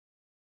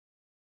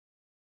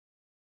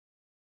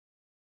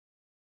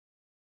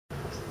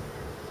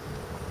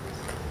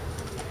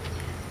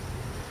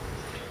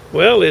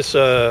Well, it's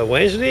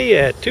Wednesday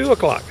at 2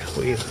 o'clock.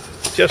 We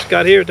just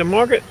got here at the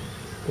market.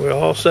 We're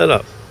all set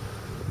up.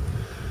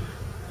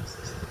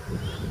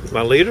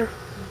 My leader,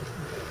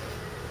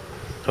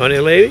 honey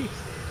lady,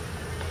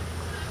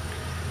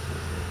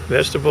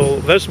 vegetable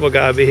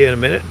guy will be here in a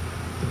minute.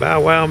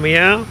 Bow wow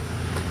meow.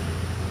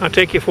 I'll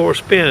take you for a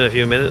spin in a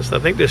few minutes. I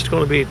think there's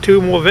going to be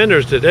 2 more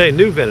vendors today,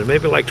 new vendors,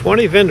 maybe like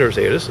 20 vendors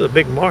here. This is a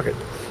big market.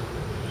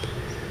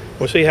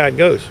 We'll see how it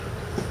goes.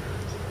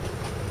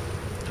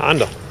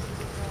 Honda.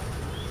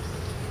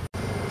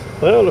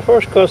 Well, the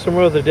first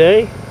customer of the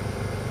day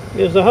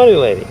is the honey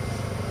lady.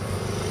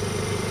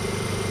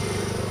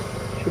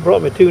 She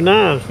brought me 2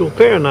 knives, little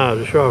pair of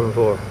knives to sharpen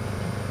for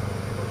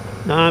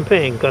her. Now I'm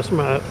paying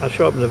customer. I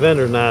sharpen the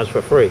vendor knives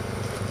for free.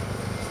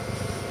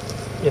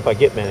 If I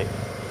get many.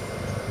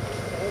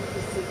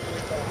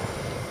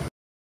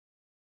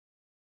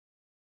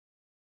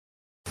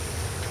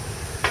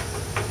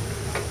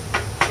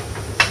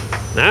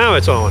 Now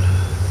it's on.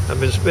 I've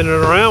been spinning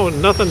it around with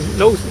nothing,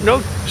 no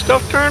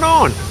stuff turned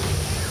on.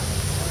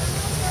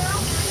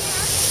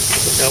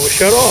 That was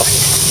shut off.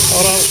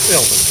 Thought I was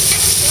filming.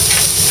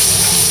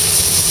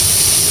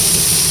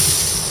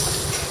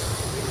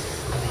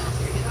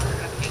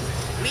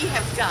 We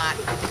have got.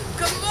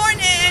 Good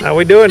morning. How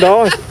we doing,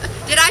 darling?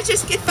 Did I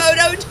just get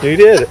photoed? You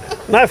did.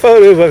 Not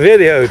photoed, but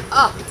videoed.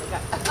 Oh.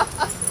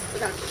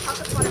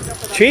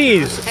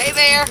 Cheese. Hey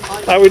there.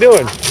 How we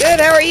doing?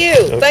 Good, how are you?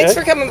 Okay. Thanks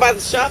for coming by the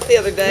shop the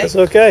other day. That's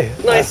okay.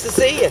 Nice to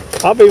see you.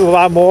 I'll be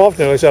by more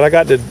often. Like I said, I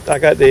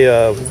got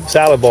the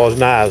salad balls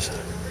knives.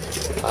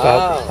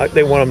 Oh.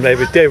 They want them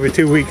every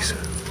 2 weeks.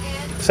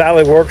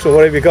 Salad works or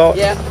whatever you call it.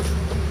 Yeah.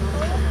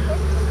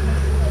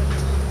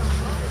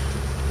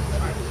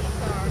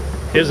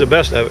 Here's the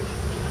best of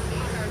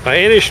it. By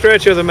any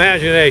stretch of the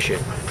imagination.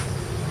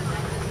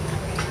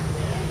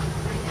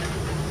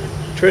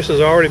 Trish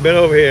has already been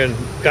over here and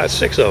got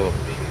 6 of them.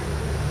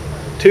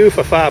 2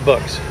 for $5.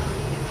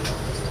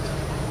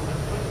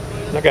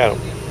 Look at them.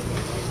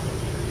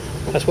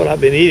 That's what I've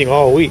been eating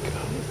all week.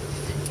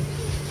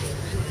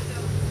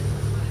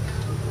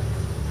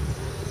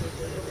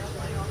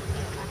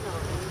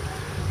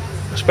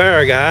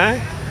 Asparagus guy.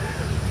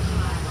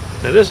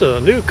 Now this is a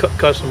new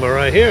customer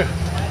right here.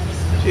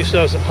 She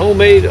sells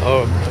homemade,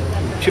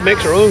 she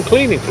makes her own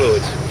cleaning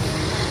fluids.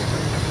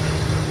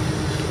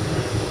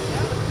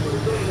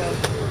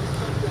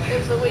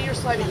 There's the way you're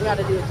sliding, you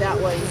gotta do it that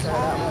way instead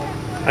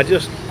of that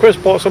way. Chris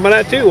bought some of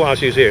that too while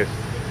she's here.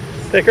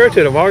 Take her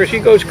to the market, she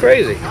goes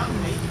crazy.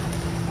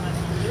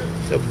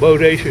 The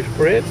bodacious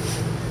spread.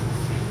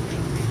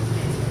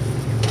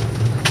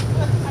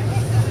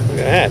 Look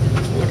at that,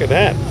 look at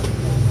that.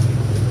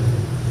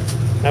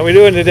 How we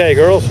doing today,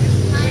 girls?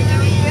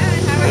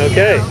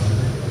 Okay.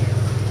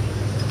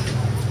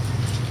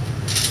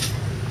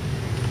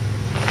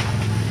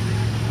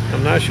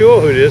 I'm not sure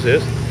who this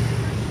is.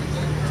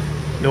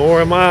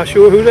 Nor am I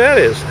sure who that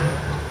is.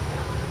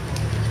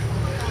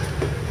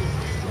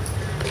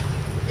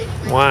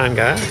 Wine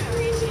guy.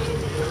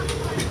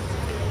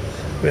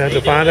 We have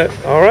to find it.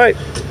 All right.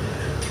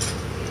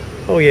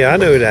 Oh yeah, I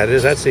know who that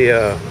is. That's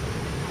the,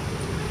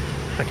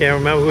 I can't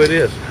remember who it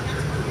is.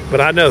 But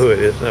I know who it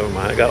is. Never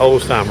mind. I got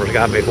old timers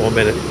got me for a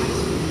minute.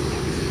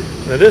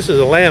 Now this is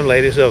a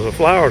landlady, sells the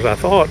flowers, I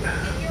thought.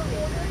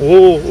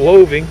 Wool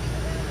loaving.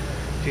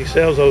 She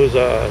sells those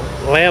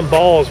lamb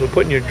balls we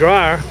put in your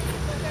dryer.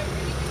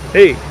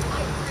 Hey.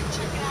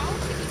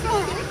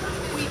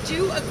 We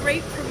do a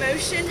great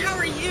promotion. How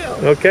are you?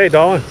 Okay,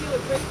 darling. We do a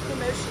great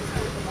promotion.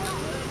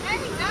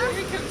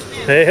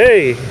 Hey,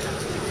 hey. What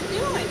are you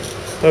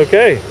doing?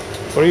 Okay.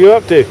 What are you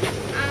up to?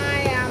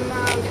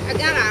 I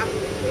got a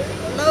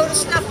load of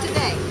stuff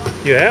today.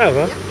 You have,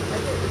 huh?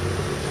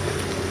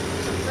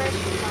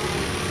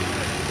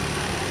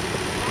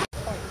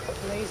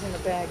 Lay's in the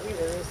bag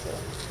either, is there?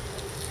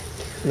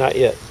 Not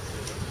yet.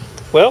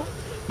 Well,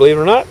 believe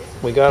it or not,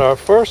 we got our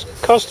first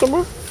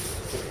customer,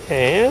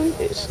 and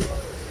it's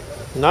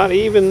not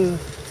even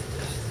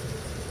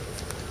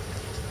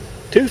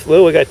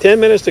well, we got 10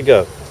 minutes to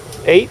go.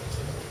 8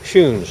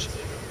 shoons.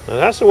 Now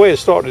that's the way to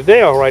start the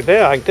day off right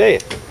there, I can tell you.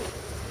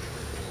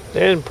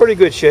 They're in pretty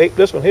good shape.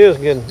 This one here is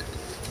getting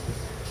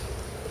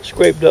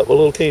scraped up a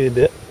little teeny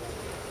bit.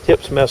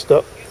 Tips messed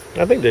up.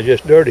 I think they're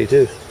just dirty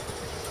too.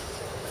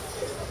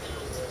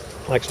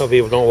 Like some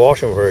people don't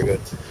wash them very good.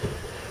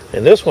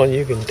 And this one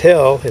you can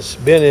tell it's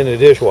been in the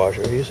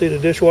dishwasher. You see the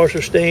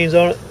dishwasher stains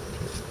on it?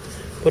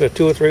 Put a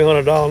 $200 or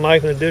 $300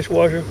 knife in the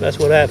dishwasher, that's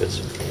what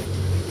happens.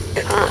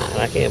 God,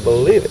 I can't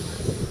believe it.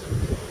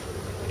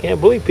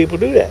 Can't believe people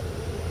do that.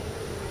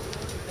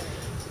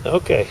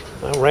 Okay,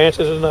 I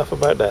ranted enough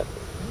about that.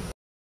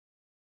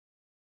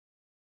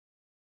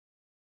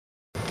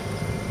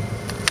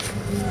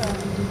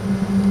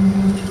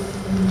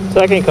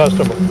 Second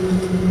customer.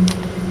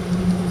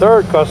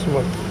 Third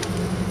customer.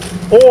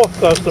 Fourth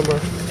customer.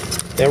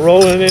 They're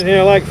rolling in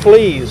here like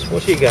fleas.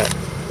 What you got?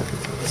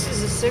 This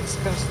is a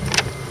 6th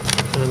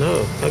customer. I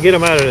know. I'll get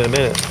them out in a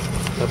minute.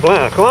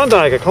 A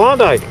Klondike, a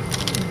Klondike.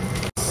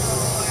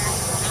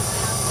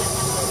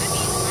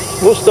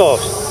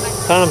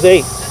 Woolstoffs, times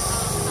 8.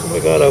 What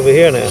we got over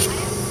here now?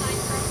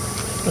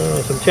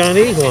 Some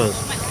Chinese ones.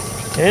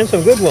 And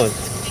some good ones.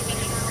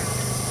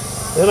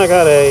 Then I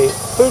got a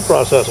food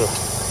processor.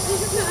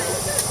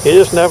 You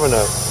just never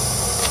know.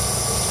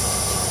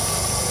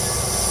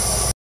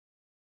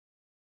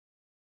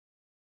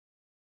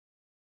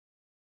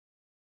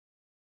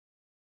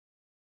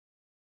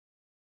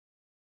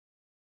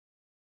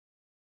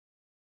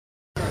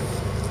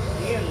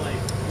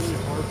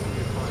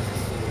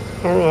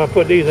 I don't know if I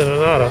put these in or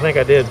not. I think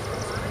I did.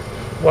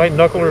 White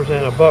knucklers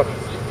and a buck.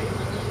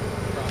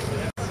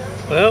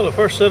 Well, the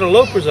first set of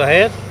loafers I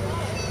had,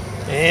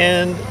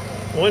 and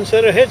one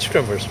set of hedge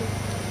trimmers.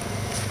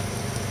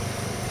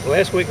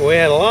 Last week we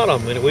had a lot of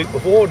them, and the week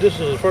before, this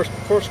is the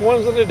first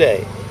ones of the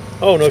day.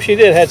 Oh no, she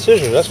did had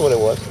scissors. That's what it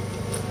was.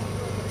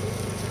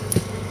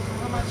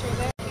 How much are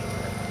they?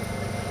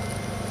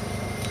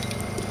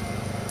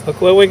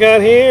 Look what we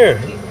got here.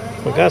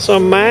 We got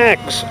some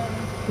Max.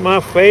 My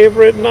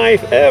favorite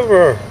knife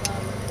ever.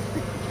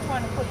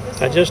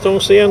 I just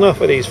don't see enough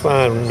of these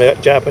fine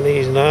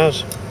Japanese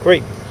knives.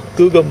 Great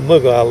Googa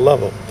Mooga, I love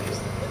them.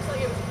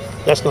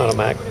 That's not a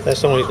Mac.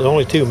 There's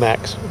only two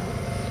Macs.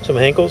 Some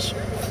Henkels.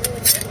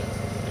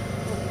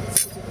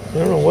 I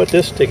don't know what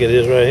this ticket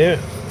is right here.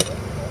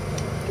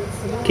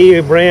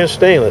 Kia brand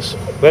stainless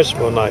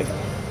vegetable knife.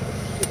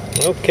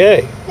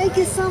 Okay. Thank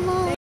you so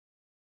much.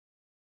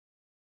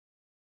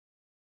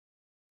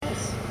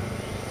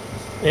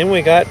 And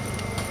we got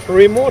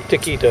 3 more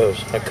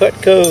taquitos. A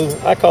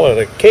Cutco, I call it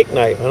a cake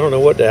knife. I don't know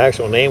what the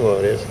actual name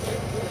of it is.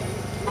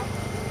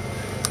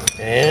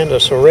 And a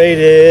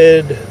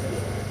serrated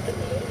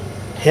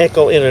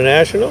Henkel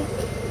International.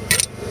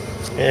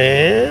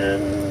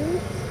 And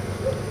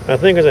I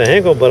think it's a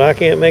Henkel, but I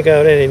can't make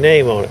out any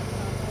name on it.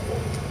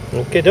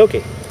 Okie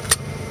dokie.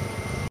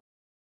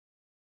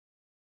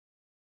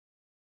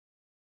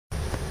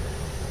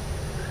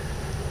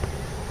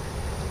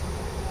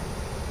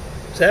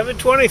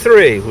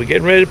 $7:23. We're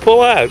getting ready to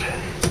pull out.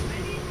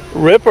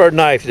 Ripper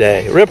knife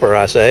day. Ripper,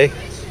 I say.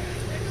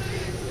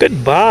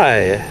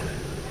 Goodbye,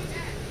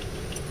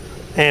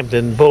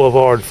 Hampton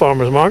Boulevard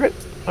Farmers Market.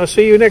 I'll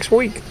see you next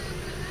week.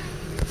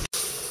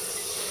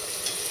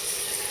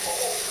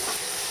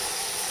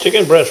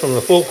 Chicken breast from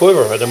the full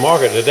quiver at the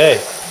market today.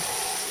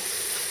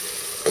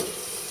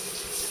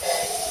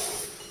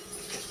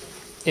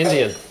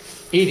 Indian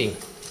eating.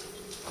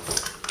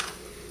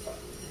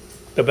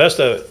 The best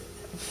of it.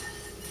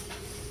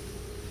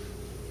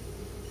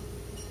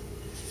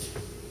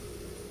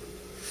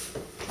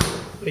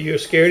 Are you a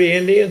scaredy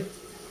Indian?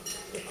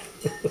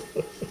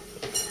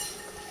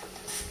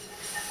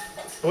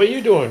 What are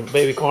you doing,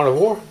 baby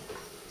carnivore?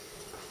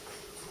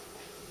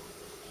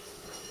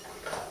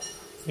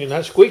 You're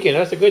not squeaking,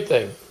 that's a good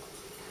thing.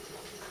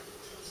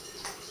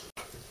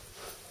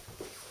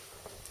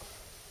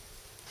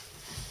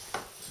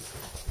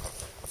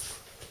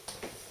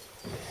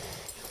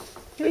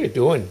 What are you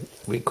doing,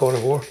 big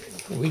carnivore?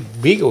 We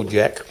beagle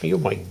jack. You're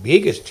my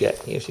biggest jack.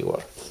 Yes, you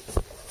are.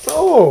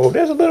 Oh,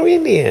 there's a little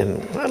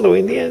Indian. Hello,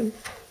 Indian.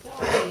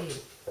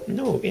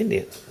 No,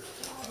 Indian.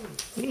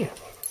 Yeah.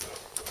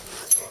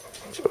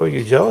 So are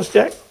you jealous,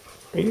 Jack?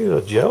 Are you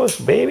a jealous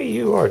baby?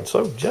 You are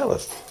so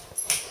jealous.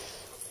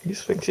 You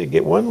think you'd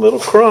get one little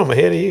crumb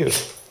ahead of you.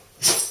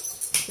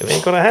 It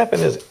ain't gonna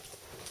happen, is it?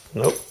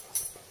 Nope.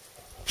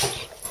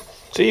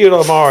 See you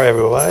tomorrow,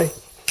 everybody.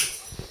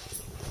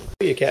 What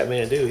do you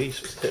Catman do? He's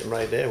sitting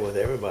right there with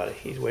everybody.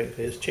 He's waiting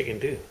for his chicken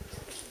too.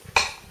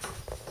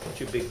 Don't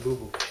you big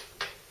boo-boo.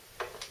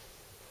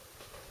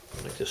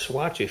 I like to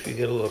swatch you if you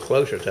get a little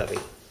closer, Tuffy.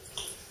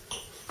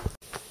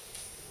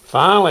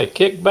 Finally,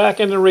 kick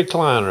back in the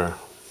recliner.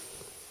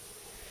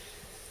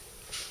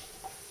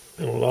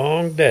 Been a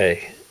long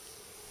day.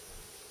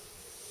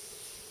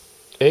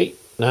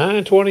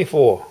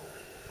 9:24.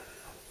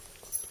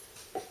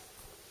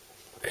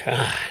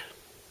 God.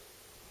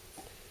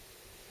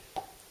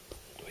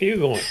 Where you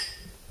going?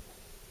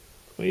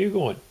 Where you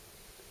going?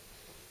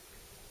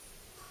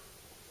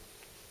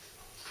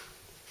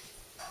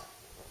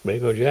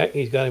 Big old Jack,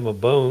 he's got him a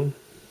bone.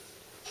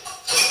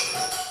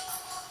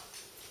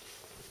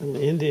 And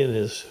the Indian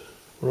is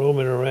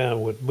roaming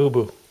around with Boo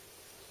Boo.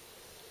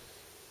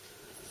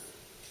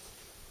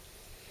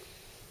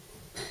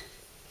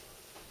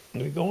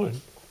 Where you going?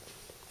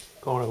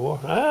 Carnivore.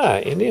 Ah,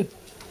 Indian.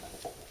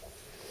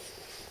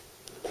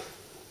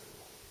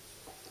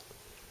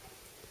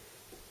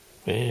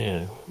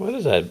 Man, what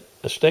is that?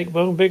 A steak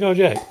bone, Big old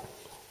Jack?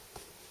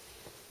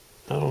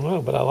 I don't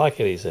know, but I like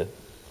it, he said.